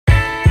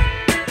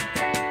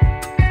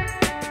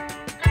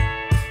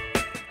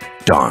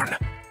Darn.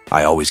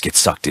 I always get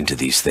sucked into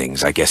these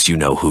things. I guess you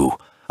know who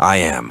I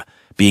am,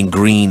 being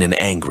green and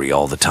angry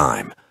all the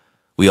time.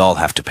 We all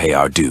have to pay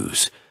our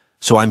dues.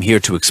 So I'm here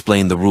to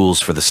explain the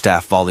rules for the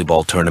Staff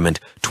Volleyball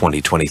Tournament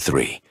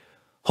 2023.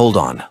 Hold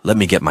on, let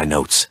me get my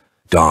notes.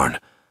 Darn,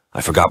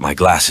 I forgot my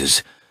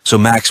glasses. So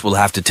Max will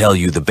have to tell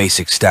you the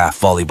basic Staff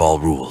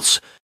Volleyball rules.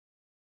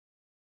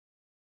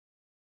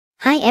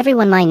 Hi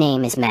everyone, my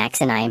name is Max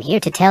and I am here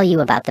to tell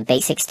you about the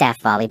basic Staff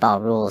Volleyball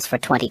rules for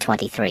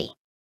 2023.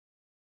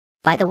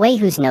 By the way,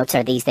 whose notes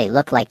are these? They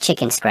look like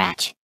chicken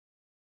scratch.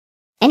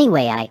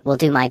 Anyway, I will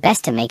do my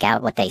best to make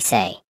out what they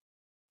say.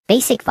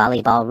 Basic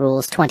Volleyball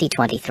Rules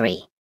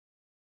 2023.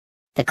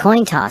 The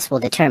coin toss will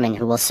determine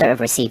who will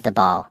receive the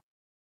ball.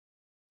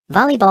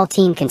 Volleyball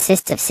team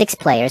consists of 6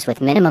 players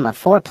with minimum of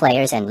 4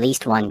 players and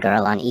least 1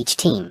 girl on each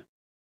team.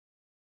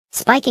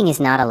 Spiking is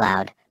not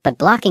allowed, but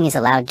blocking is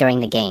allowed during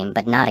the game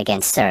but not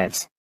against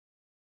serves.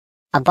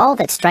 A ball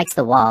that strikes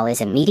the wall is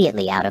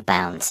immediately out of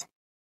bounds.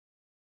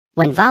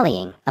 When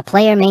volleying, a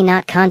player may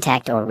not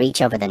contact or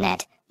reach over the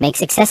net, make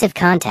successive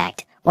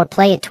contact, or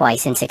play it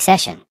twice in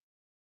succession.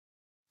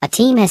 A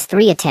team has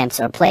 3 attempts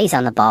or plays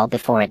on the ball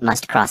before it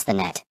must cross the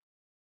net.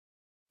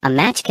 A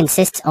match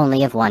consists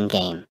only of 1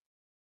 game.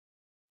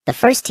 The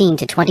first team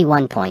to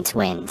 21 points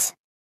wins.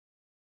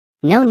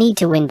 No need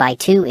to win by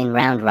 2 in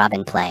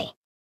round-robin play.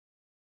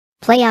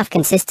 Playoff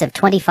consists of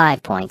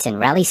 25 points in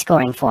rally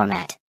scoring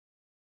format.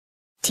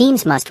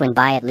 Teams must win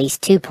by at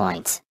least 2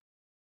 points.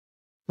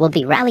 Will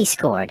be rally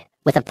scored,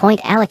 with a point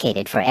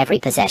allocated for every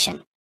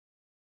possession.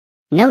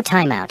 No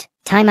timeout,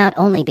 timeout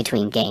only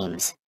between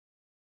games.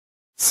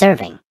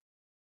 Serving.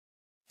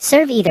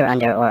 Serve either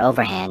under or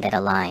overhand at a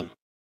line.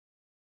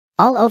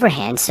 All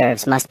overhand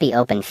serves must be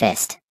open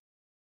fist.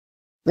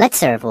 Let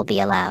serve will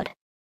be allowed.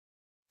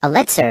 A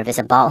let serve is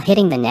a ball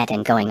hitting the net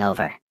and going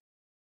over.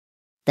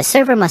 The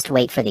server must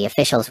wait for the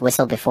official's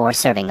whistle before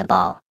serving the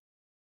ball.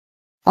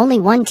 Only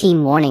 1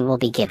 team warning will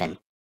be given.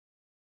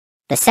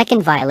 The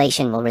second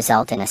violation will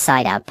result in a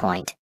side-out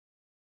point.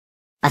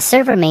 A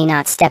server may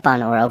not step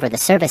on or over the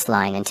service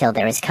line until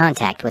there is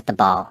contact with the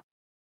ball.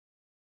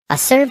 A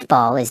served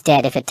ball is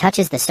dead if it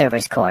touches the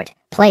server's court,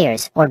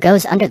 players, or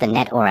goes under the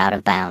net or out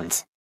of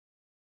bounds.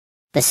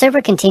 The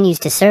server continues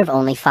to serve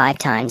only 5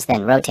 times,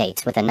 then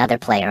rotates with another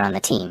player on the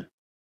team.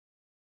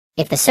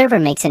 If the server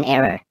makes an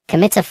error,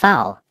 commits a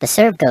foul, the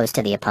serve goes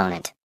to the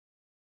opponent.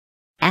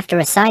 After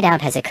a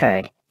side-out has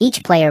occurred,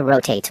 each player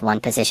rotates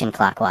 1 position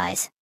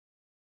clockwise.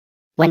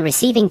 When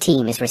receiving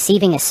team is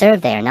receiving a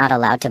serve, they are not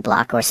allowed to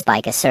block or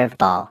spike a served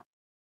ball.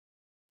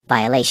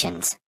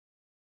 Violations.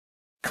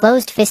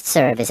 Closed fist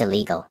serve is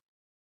illegal.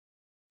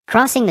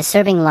 Crossing the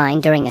serving line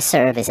during a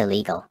serve is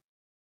illegal.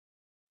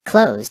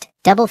 Closed,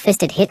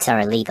 double-fisted hits are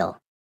illegal.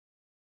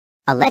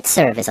 A let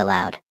serve is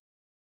allowed.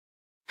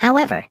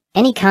 However,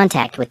 any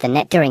contact with the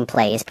net during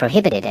play is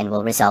prohibited and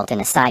will result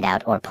in a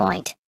side-out or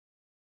point.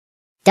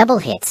 Double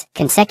hits,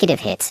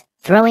 consecutive hits,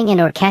 throwing in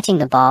or catching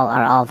the ball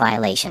are all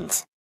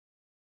violations.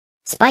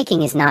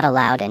 Spiking is not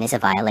allowed and is a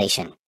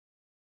violation.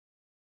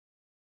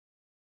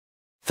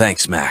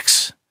 Thanks,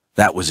 Max.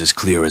 That was as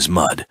clear as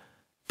mud,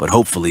 but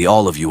hopefully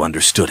all of you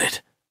understood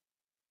it.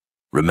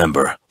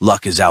 Remember,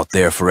 luck is out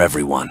there for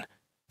everyone.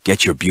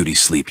 Get your beauty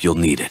sleep, you'll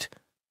need it.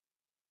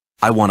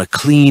 I want a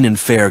clean and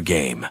fair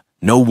game.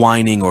 No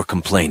whining or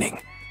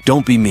complaining.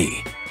 Don't be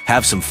me.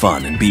 Have some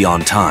fun and be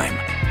on time.